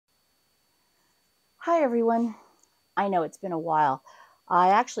Hi everyone. I know it's been a while. I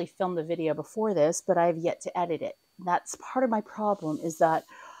actually filmed the video before this, but I've yet to edit it. That's part of my problem is that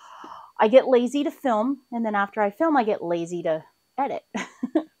I get lazy to film, and then after I film, I get lazy to edit.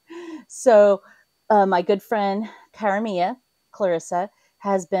 So my good friend Clarissa,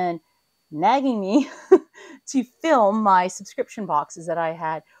 has been nagging me to film my subscription boxes that I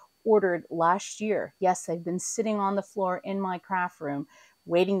had ordered last year. Yes, they've been sitting on the floor in my craft room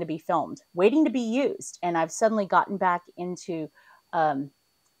waiting to be filmed, waiting to be used. And I've suddenly gotten back into,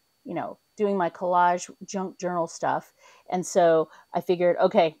 doing my collage junk journal stuff. And so I figured,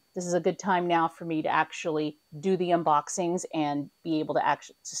 okay, this is a good time now for me to actually do the unboxings and be able to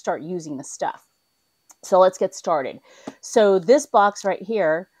start using the stuff. So let's get started. So this box right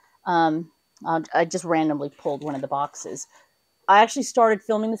here, I just randomly pulled one of the boxes. I actually started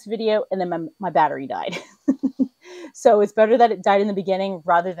filming this video and then my battery died. So it's better that it died in the beginning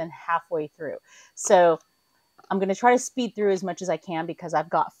rather than halfway through. So I'm going to try to speed through as much as I can because I've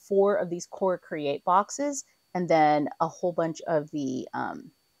got 4 of these CoraCreate boxes and then a whole bunch of the,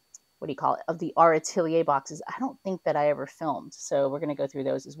 of the Art Atelier boxes. I don't think that I ever filmed. So we're going to go through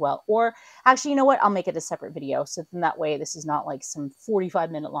those as well. Or actually, you know what? I'll make it a separate video. So then that way this is not like some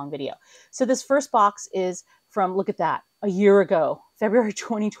 45-minute long video. So this first box is from, look at that, a year ago, February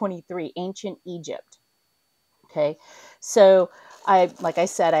 2023, Ancient Egypt. Okay, so like I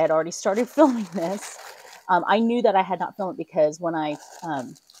said, I had already started filming this. I knew that I had not filmed it because when I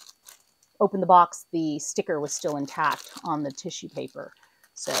opened the box, the sticker was still intact on the tissue paper.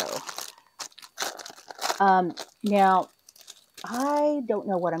 So now I don't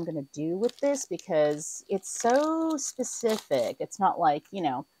know what I'm going to do with this because it's so specific. It's not like,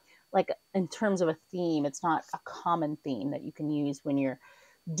 like in terms of a theme, it's not a common theme that you can use when you're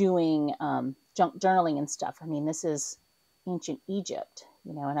doing junk journaling and stuff. I mean, this is ancient Egypt,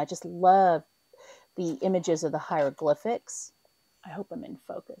 and I just love the images of the hieroglyphics. I hope I'm in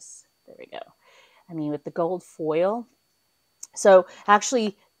focus. There we go. I mean, with the gold foil. So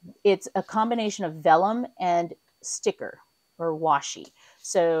actually, it's a combination of vellum and sticker or washi.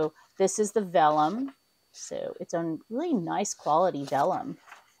 So this is the vellum. So it's a really nice quality vellum.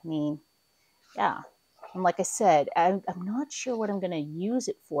 I mean, yeah. And like I said, I'm not sure what I'm going to use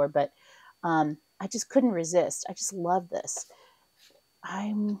it for, but I just couldn't resist. I just love this.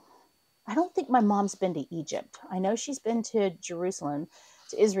 I don't think my mom's been to Egypt. I know she's been to Jerusalem,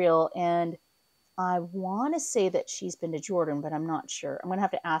 to Israel, and I want to say that she's been to Jordan, but I'm not sure. I'm going to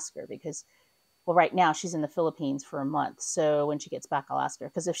have to ask her because, well, right now she's in the Philippines for a month. So when she gets back, I'll ask her.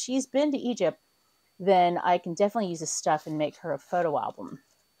 Because if she's been to Egypt, then I can definitely use this stuff and make her a photo album.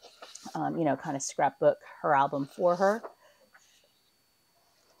 Kind of scrapbook her album for her.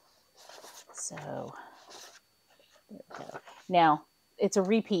 So there we go. Now, it's a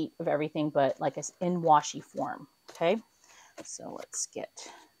repeat of everything, but like it's in washi form. Okay, so let's get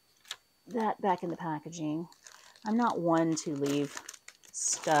that back in the packaging. I'm not one to leave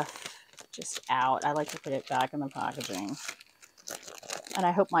stuff just out. I like to put it back in the packaging. And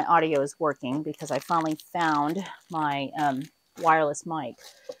I hope my audio is working because I finally found my wireless mic.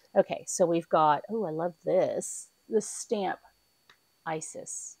 Okay, so we've got, oh, I love this stamp,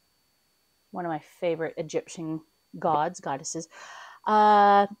 Isis, one of my favorite Egyptian goddesses.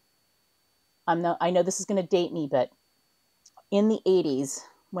 I know this is going to date me, but in the 80s,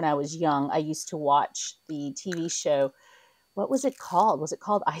 when I was young, I used to watch the TV show. What was it called? Was it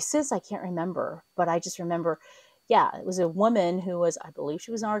called Isis? I can't remember, but I just remember, yeah, it was a woman who was, I believe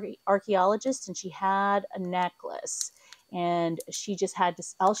she was an archaeologist, and she had a necklace, and she just had to,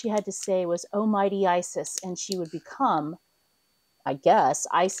 all she had to say was, "Oh, mighty Isis," and she would become, I guess,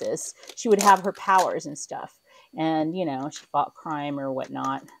 Isis. She would have her powers and stuff. And, she fought crime or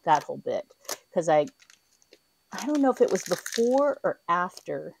whatnot, that whole bit. Because I don't know if it was before or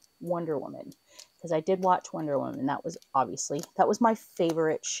after Wonder Woman. Because I did watch Wonder Woman. That was my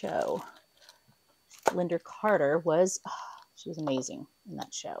favorite show. Linda Carter was, she was amazing in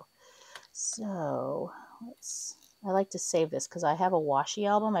that show. So, I like to save this because I have a washi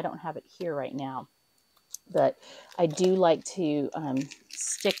album. I don't have it here right now. But I do like to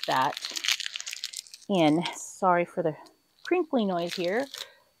stick that in. Sorry for the crinkly noise here.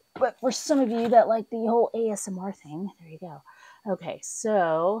 But for some of you that like the whole ASMR thing, there you go. Okay,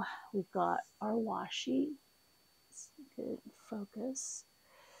 so we've got our washi. Good focus.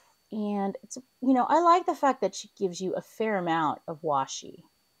 And it's, I like the fact that she gives you a fair amount of washi.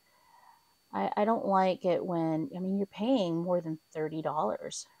 I don't like it when, you're paying more than $30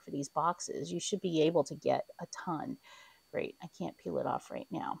 for these boxes. You should be able to get a ton. Great, I can't peel it off right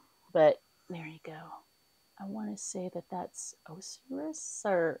now. But there you go. I want to say that that's Osiris,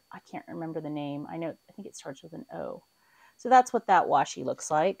 or I can't remember the name. I think it starts with an O. So that's what that washi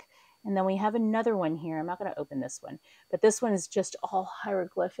looks like. And then we have another one here. I'm not going to open this one, but this one is just all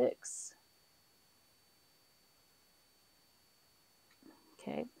hieroglyphics.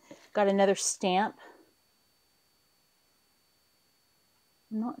 Okay, got another stamp.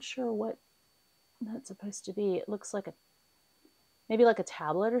 I'm not sure what that's supposed to be. It looks like maybe like a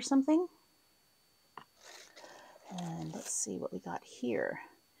tablet or something. And let's see what we got here.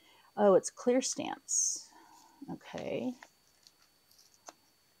 Oh, it's clear stamps. Okay.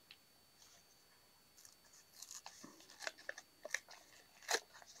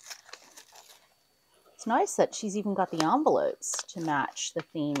 It's nice that she's even got the envelopes to match the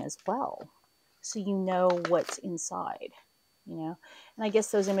theme as well. So you know what's inside, you know. And I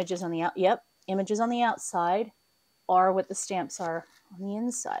guess those images on the images on the outside are what the stamps are on the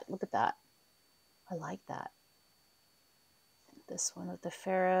inside. Look at that. I like that. This one with the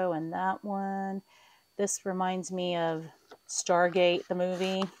pharaoh and that one. This reminds me of Stargate, the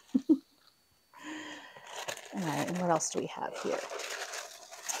movie. All right, and what else do we have here?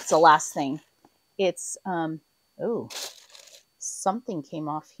 It's the last thing. It's, oh, something came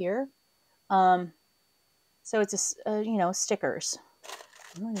off here. So it's, you know, stickers.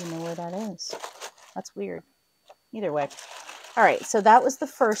 I don't even know where that is. That's weird. Either way. All right, so that was the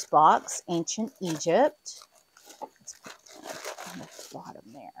first box, Ancient Egypt. Let's put that on the bottom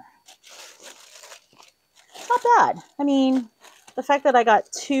there. Not bad. I mean, the fact that I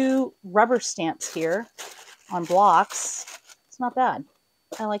got 2 rubber stamps here on blocks, it's not bad.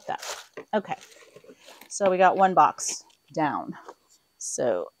 I like that. Okay, so we got 1 box down.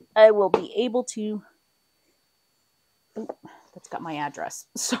 So I will be able to, oh, that's got my address,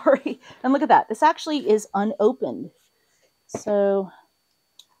 sorry. And look at that, this actually is unopened. So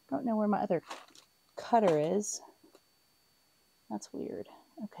I don't know where my other cutter is. That's weird.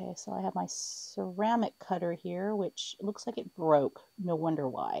 Okay, so I have my ceramic cutter here, which looks like it broke. No wonder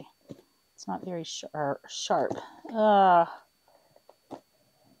why. It's not very sharp.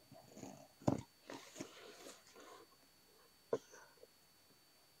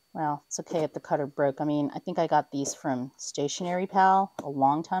 Well, it's okay if the cutter broke. I mean, I think I got these from Stationery Pal a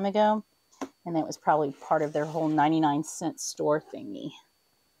long time ago, and it was probably part of their whole 99-cent store thingy.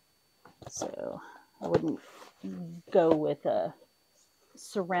 So I wouldn't go with a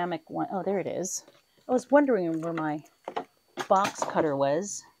ceramic one. Oh, there it is. I was wondering where my box cutter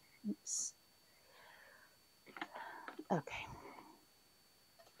was. Oops. Okay.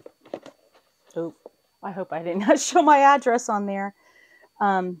 Oh, I hope I didn't show my address on there.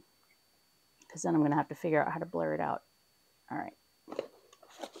 Because then I'm going to have to figure out how to blur it out. All right.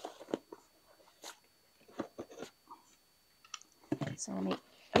 So let me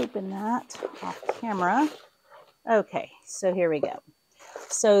open that off camera. Okay, so here we go.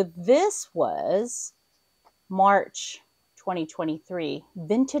 So this was March 2023,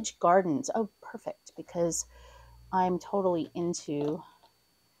 Vintage Gardens. Oh, perfect, because I'm totally into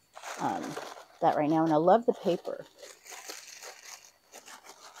that right now, and I love the paper.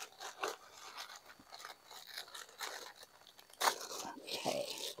 Okay.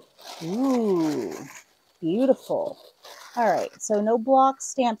 Ooh, beautiful. All right, so no block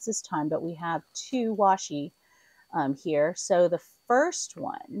stamps this time, but we have 2 washi here. So the first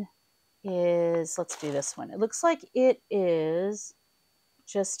one is, let's do this one. It looks like it is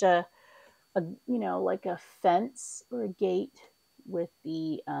just a you know, like a fence or a gate with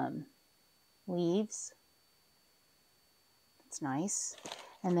the leaves. That's nice.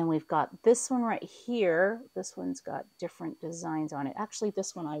 And then we've got this one right here. This one's got different designs on it. Actually,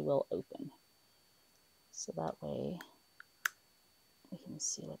 this one I will open. So that way we can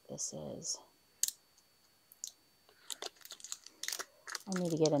see what this is. I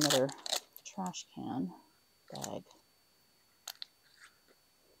need to get another trash can bag.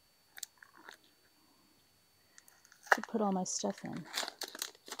 To put all my stuff in.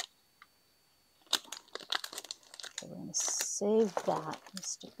 Okay, we're going to save that and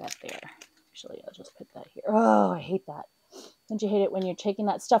stick that there. Actually, I'll just put that here. Oh, I hate that. Don't you hate it when you're taking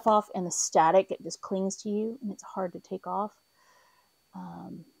that stuff off and the static, it just clings to you and it's hard to take off?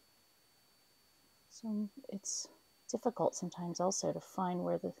 So it's difficult sometimes also to find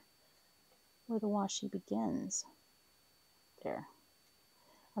where the washi begins. There.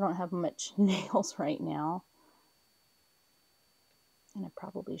 I don't have much nails right now. And I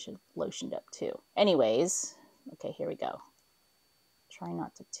probably should have lotioned up too. Anyways, okay, here we go. Try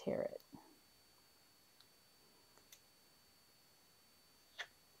not to tear it.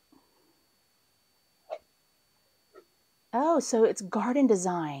 Oh, so it's garden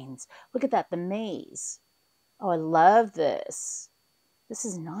designs. Look at that, the maze. Oh, I love this. This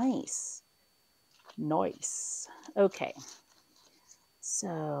is nice. Nice. Okay.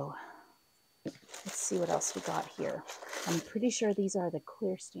 So let's see what else we got here. I'm pretty sure these are the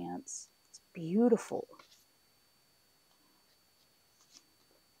clear stamps. It's beautiful.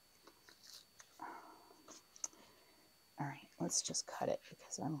 All right, let's just cut it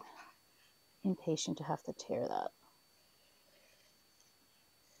because I'm impatient to have to tear that.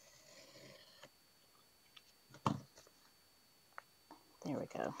 There we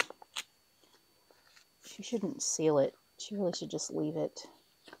go. She shouldn't seal it. She really should just leave it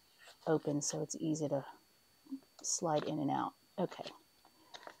open so it's easy to slide in and out. Okay.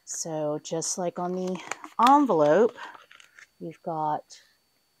 So just like on the envelope, we've got,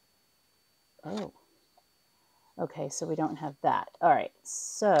 oh, okay, so we don't have that. All right,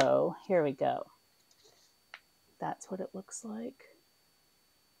 so here we go. That's what it looks like.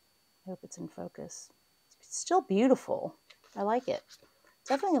 I hope it's in focus. It's still beautiful. I like it.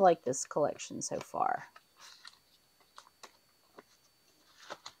 Definitely like this collection so far.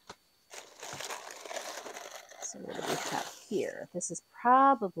 So what do we have here? This is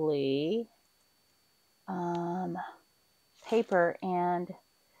probably paper and,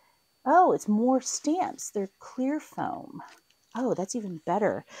 oh, it's more stamps. They're clear foam. Oh, that's even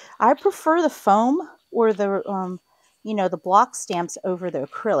better. I prefer the foam or the, you know, the block stamps over the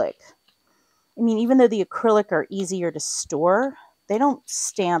acrylic. I mean, even though the acrylic are easier to store, they don't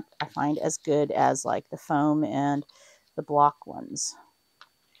stamp, I find, as good as like the foam and the block ones.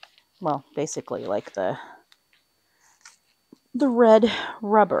 Well, basically like the red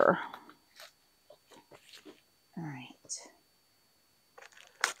rubber. All right.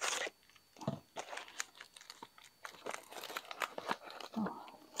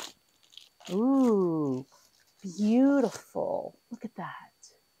 Oh. Ooh, beautiful. Look at that.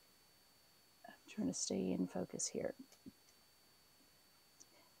 I'm trying to stay in focus here.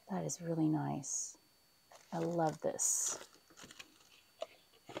 That is really nice. I love this.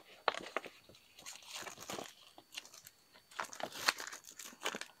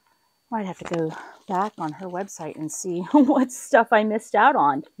 Might have to go back on her website and see what stuff I missed out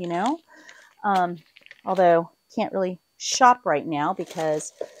on, you know? Although, can't really shop right now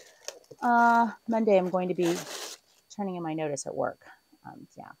because Monday I'm going to be turning in my notice at work.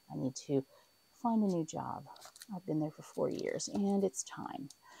 Yeah, I need to find a new job. I've been there for 4 years and it's time.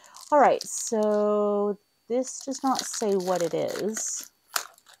 All right, so this does not say what it is.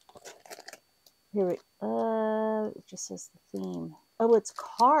 Here it just says the theme. Oh, it's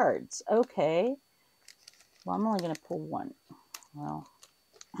cards. Okay. Well, I'm only going to pull one. Well,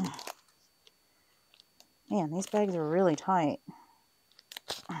 man, these bags are really tight.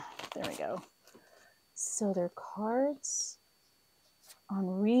 There we go. So they're cards on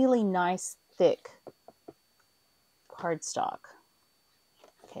really nice, thick cardstock.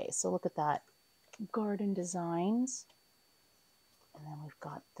 Okay, so look at that. Garden designs. And then we've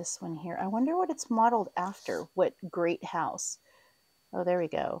got this one here. I wonder what it's modeled after. What great house. Oh, there we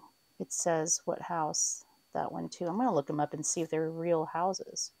go. It says what house, that one too. I'm going to look them up and see if they're real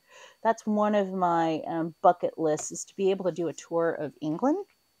houses. That's one of my bucket lists, is to be able to do a tour of England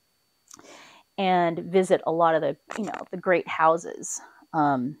and visit a lot of the, you know, the great houses.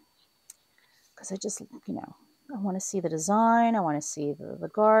 Because I just, you know, I want to see the design. I want to see the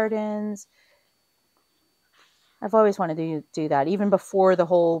gardens. I've always wanted to do that, even before the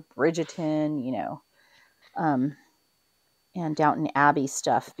whole Bridgerton, you know, and Downton Abbey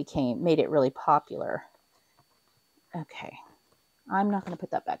stuff made it really popular. Okay. I'm not going to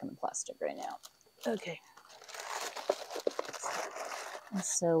put that back in the plastic right now. Okay. And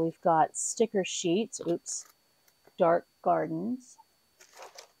so we've got sticker sheets. Oops. Dark Gardens.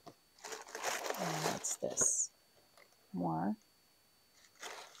 And what's this? More.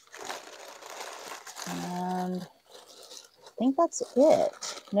 And I think that's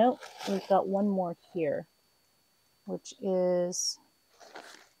it. Nope. We've got one more here, which is,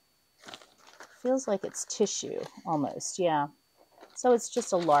 feels like it's tissue almost. Yeah. So it's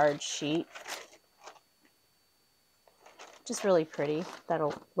just a large sheet. Just really pretty.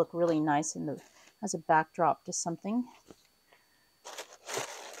 That'll look really nice in the, as a backdrop to something.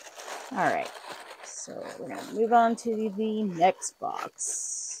 All right. So we're going to move on to the next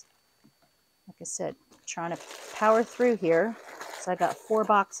box. Like I said, trying to power through here. So I got 4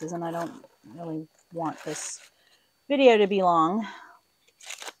 boxes and I don't really want this video to be long.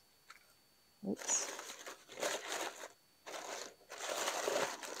 Oops.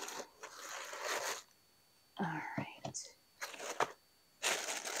 All right.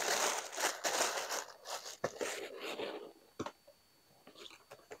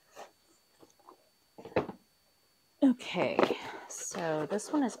 Okay, so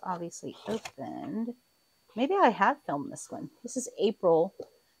this one is obviously opened. Maybe I have filmed this one. This is April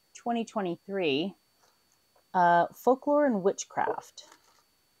 2023. Folklore and Witchcraft.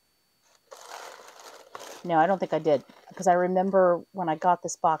 No, I don't think I did, because I remember when I got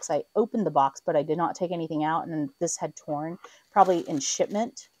this box, I opened the box, but I did not take anything out, and this had torn, probably in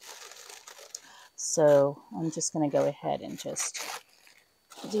shipment. So I'm just going to go ahead and just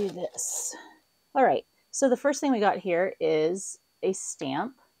do this. All right, so the first thing we got here is a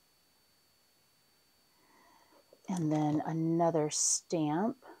stamp. And then another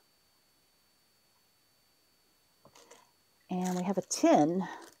stamp. And we have a tin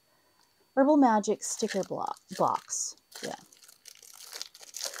Herbal Magic sticker box. Yeah.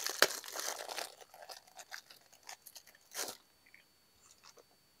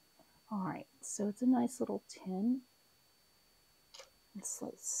 All right, so it's a nice little tin. Let's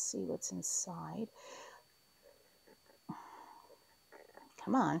see what's inside.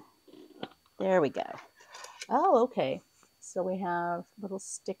 Come on. There we go. Oh, okay. So we have little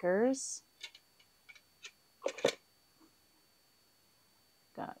stickers.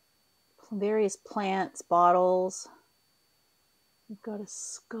 Got various plants, bottles. We've got a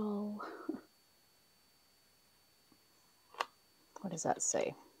skull. What does that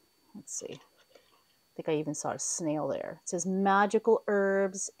say? Let's see. I think I even saw a snail there. It says magical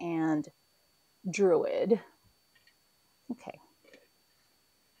herbs and druid. Okay.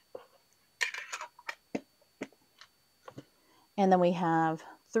 And then we have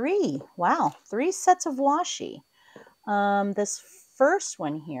three sets of washi. This first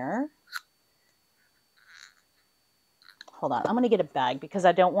one here, hold on, I'm going to get a bag because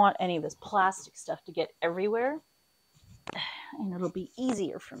I don't want any of this plastic stuff to get everywhere. And it'll be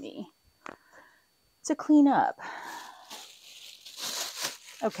easier for me to clean up.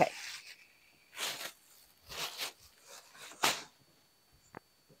 Okay.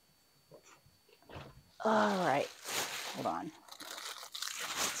 All right. Hold on.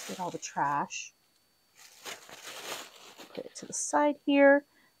 Let's get all the trash. Put it to the side here.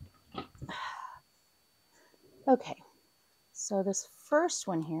 Okay. So this first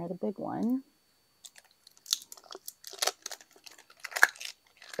one here, the big one,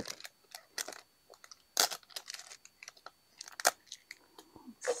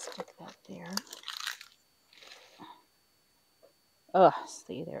 let's stick that there. Oh,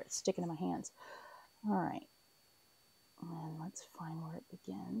 see there, it's sticking to my hands. All right. And let's find where it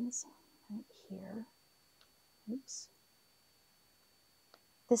begins. Right here. Oops.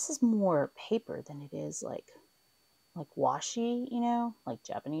 This is more paper than it is like washi, you know, like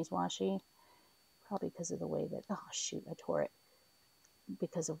Japanese washi. Probably because of the way that, oh shoot, I tore it.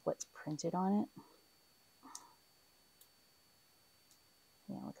 Because of what's printed on it.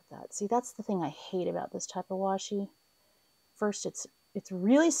 Yeah, look at that. See, that's the thing I hate about this type of washi. First, it's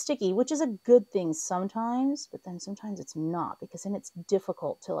really sticky, which is a good thing sometimes, but then sometimes it's not, because then it's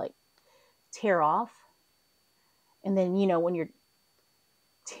difficult to like tear off. And then, you know, when you're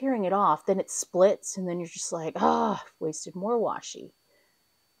tearing it off, then it splits, and then you're just like, ah, oh, wasted more washi.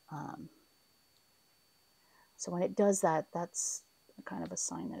 So when it does that, that's kind of a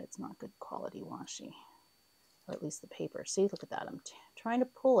sign that it's not good quality washi, or at least the paper. See, look at that. I'm trying to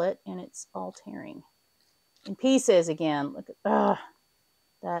pull it, and it's all tearing in pieces again. Look at,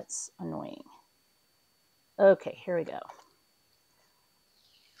 that's annoying. Okay, here we go.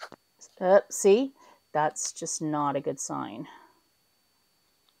 See, that's just not a good sign.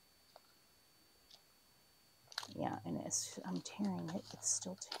 Yeah, and I'm tearing it. It's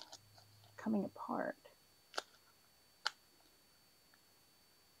still coming apart.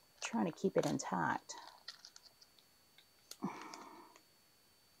 Trying to keep it intact.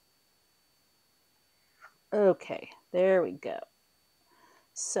 Okay, there we go.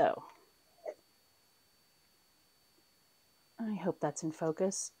 So, I hope that's in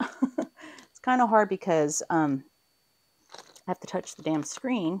focus. It's kind of hard because I have to touch the damn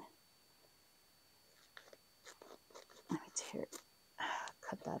screen. Let me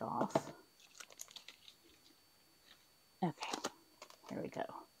cut that off. Okay, here we go.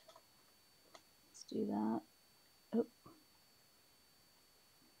 Let's do that. Oh.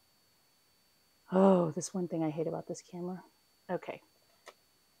 Oh, this one thing I hate about this camera. Okay,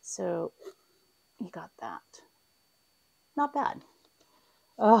 so you got that. Not bad.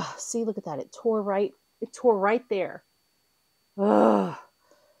 Oh, see, look at that. It tore right there. Ugh.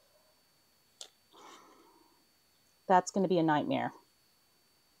 That's going to be a nightmare.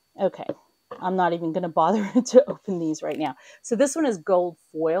 Okay, I'm not even going to bother to open these right now. So this one is gold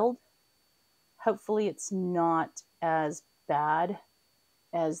foiled. Hopefully it's not as bad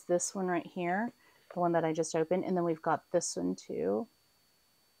as this one right here. the one that I just opened. And then we've got this one too.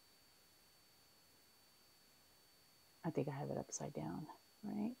 I think I have it upside down,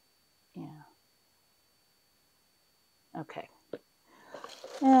 right? Yeah. Okay.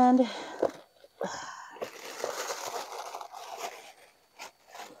 And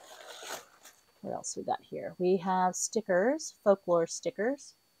what else we got here? We have stickers, folklore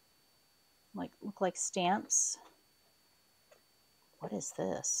stickers, look like stamps. What is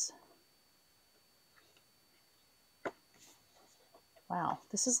this? Wow,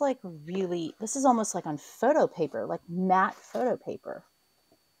 this is like really, this is almost like on photo paper, like matte photo paper.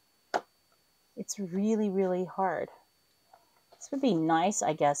 It's really, really hard. This would be nice,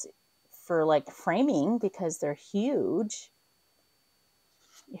 I guess, for like framing because they're huge,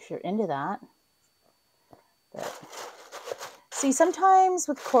 if you're into that. But see, sometimes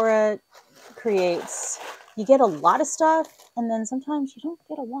with CoraCreates, you get a lot of stuff, and then sometimes you don't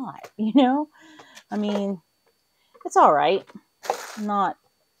get a lot, you know? I mean, it's all right. I'm not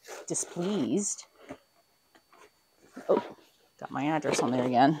displeased. Oh, got my address on there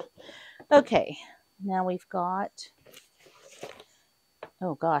again. Okay, now we've got,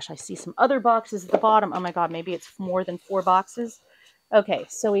 oh gosh, I see some other boxes at the bottom. Oh my God, maybe it's more than 4 boxes. Okay,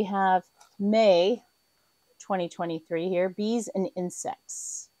 so we have May 2023 here, bees and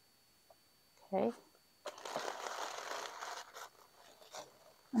insects. Okay.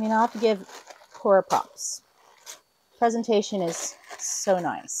 I mean, I'll have to give Cora props. Presentation is so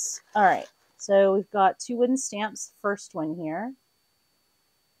nice. All right, so we've got 2 wooden stamps. First one here.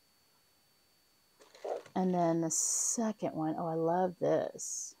 And then the second one, oh, I love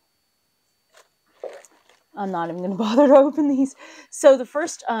this. I'm not even going to bother to open these. So the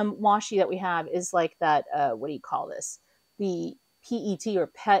first washi that we have is like that, what do you call this? The PET or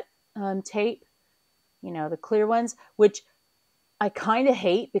PET tape, you know, the clear ones, which I kind of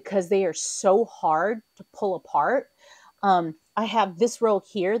hate because they are so hard to pull apart. I have this roll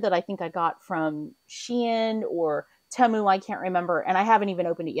here that I think I got from Shein or Temu, I can't remember, and I haven't even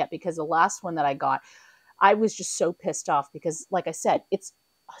opened it yet because the last one that I got, I was just so pissed off because, like I said, it's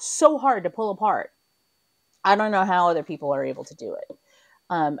so hard to pull apart. I don't know how other people are able to do it.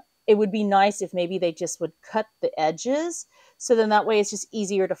 It would be nice if maybe they just would cut the edges, so then that way it's just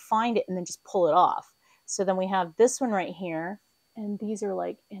easier to find it and then just pull it off. So then we have this one right here, and these are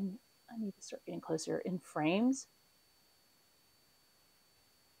like in, I need to start getting closer, in frames.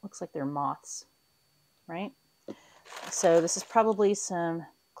 Looks like they're moths, right? So this is probably some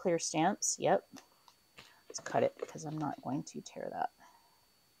clear stamps. Yep. Let's cut it because I'm not going to tear that.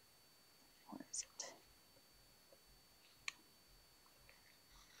 Where is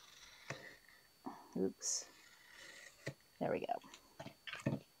it? Oops. There we go.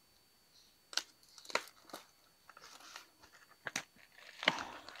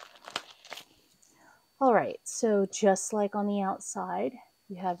 All right, so just like on the outside,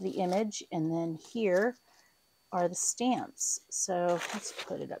 you have the image, and then here are the stamps. So let's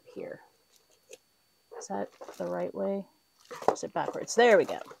put it up here. Is that the right way? Or is it backwards? There we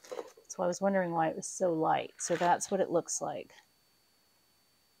go. That's why I was wondering why it was so light. So that's what it looks like.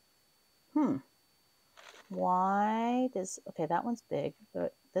 Why does, okay, that one's big,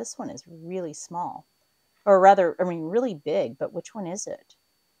 but this one is really small. Or rather, I mean, really big, but which one is it?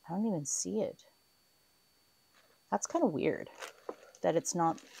 I don't even see it. That's kind of weird that it's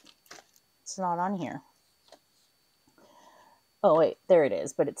not on here. Oh wait, there it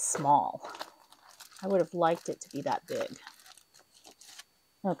is, but it's small. I would have liked it to be that big.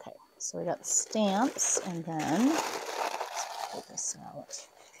 Okay, so we got the stamps, and then let's pull this out.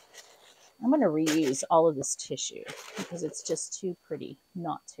 I'm going to reuse all of this tissue because it's just too pretty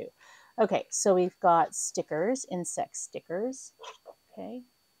not to. Okay, so we've got stickers, insect stickers. Okay.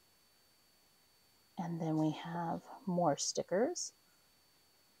 And then we have more stickers.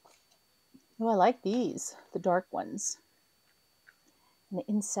 Oh, I like these, the dark ones. An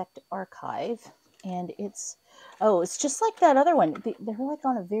insect archive. And it's, oh, it's just like that other one. They're like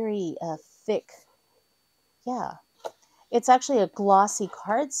on a very thick, yeah. It's actually a glossy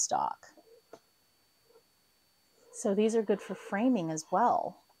cardstock. So these are good for framing as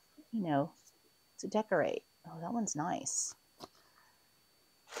well, you know, to decorate. Oh, that one's nice.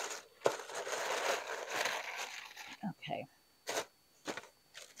 Okay.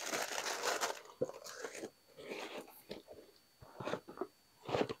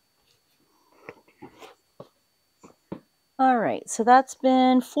 All right, so that's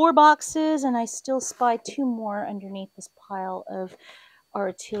been 4 boxes, and I still spy 2 more underneath this pile of our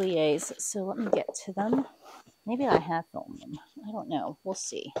ateliers. So let me get to them. Maybe I have filmed them. I don't know. We'll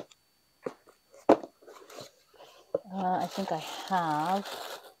see. I think I have.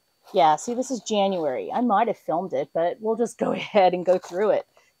 Yeah, see, this is January. I might have filmed it, but we'll just go ahead and go through it.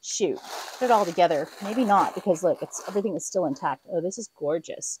 Shoot, put it all together. Maybe not, because look, everything is still intact. Oh, this is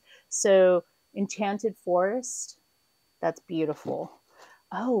gorgeous. So, Enchanted Forest. That's beautiful.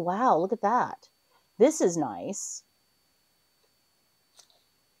 Oh, wow, look at that. This is nice.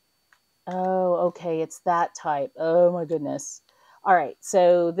 Oh, okay, it's that type. Oh my goodness. All right,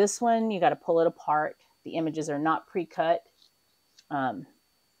 so this one, you got to pull it apart. The images are not pre-cut. And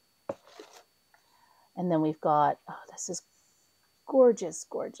then we've got, oh, this is gorgeous,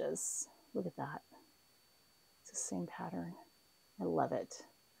 gorgeous. Look at that. It's the same pattern. I love it.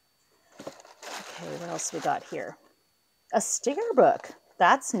 Okay, what else we got here? A sticker book.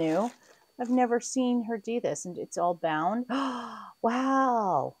 That's new. I've never seen her do this, and it's all bound.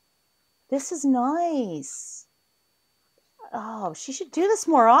 Wow. This is nice. Oh, she should do this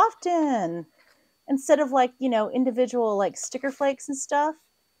more often. Instead of like, you know, individual like sticker flakes and stuff.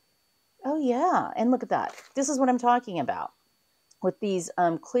 Oh yeah, and look at that. This is what I'm talking about. With these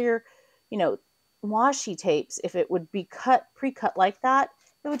clear, you know, washi tapes, if it would be pre-cut like that,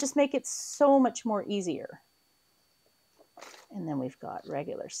 it would just make it so much more easier. And then we've got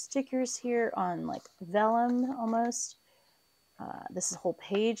regular stickers here on like vellum almost. This whole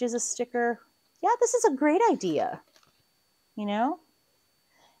page is a sticker. Yeah, this is a great idea, you know?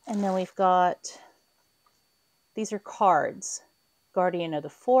 And then we've got, these are cards. Guardian of the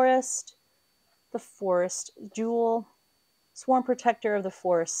Forest Jewel, Swarm Protector of the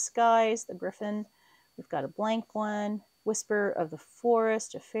Forest Skies, the Griffin. We've got a blank one. Whisper of the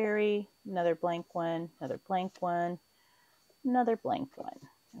Forest, a fairy. Another blank one, another blank one, another blank one.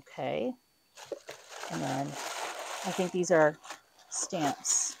 Okay. And then I think these are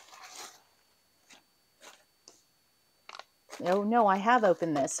stamps. Oh no, I have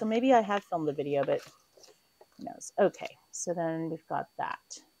opened this. So maybe I have filmed the video, but who knows. Okay, so then we've got that.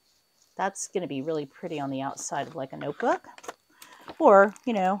 That's going to be really pretty on the outside of like a notebook or,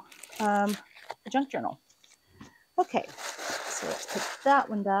 you know, a junk journal. Okay, so let's put that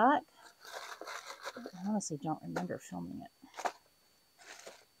one back. I honestly don't remember filming it.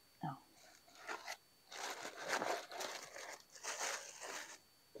 Oh.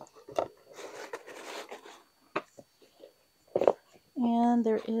 And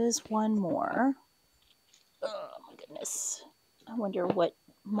there is one more. Oh my goodness. I wonder what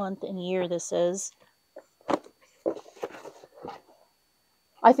month and year this is.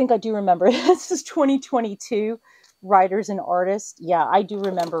 I think I do remember. This is 2022, Writers and Artists. Yeah, I do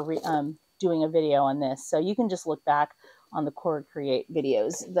remember doing a video on this. So you can just look back on the CoraCreate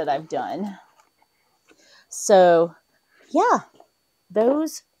videos that I've done. So yeah, there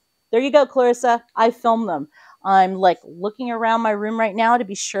you go, Clarissa. I filmed them. I'm like looking around my room right now to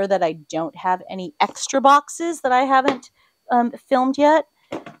be sure that I don't have any extra boxes that I haven't filmed yet.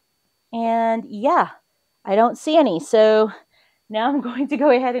 And yeah, I don't see any. So now I'm going to go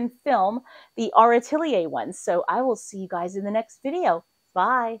ahead and film the Art Atelier ones. So I will see you guys in the next video.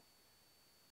 Bye.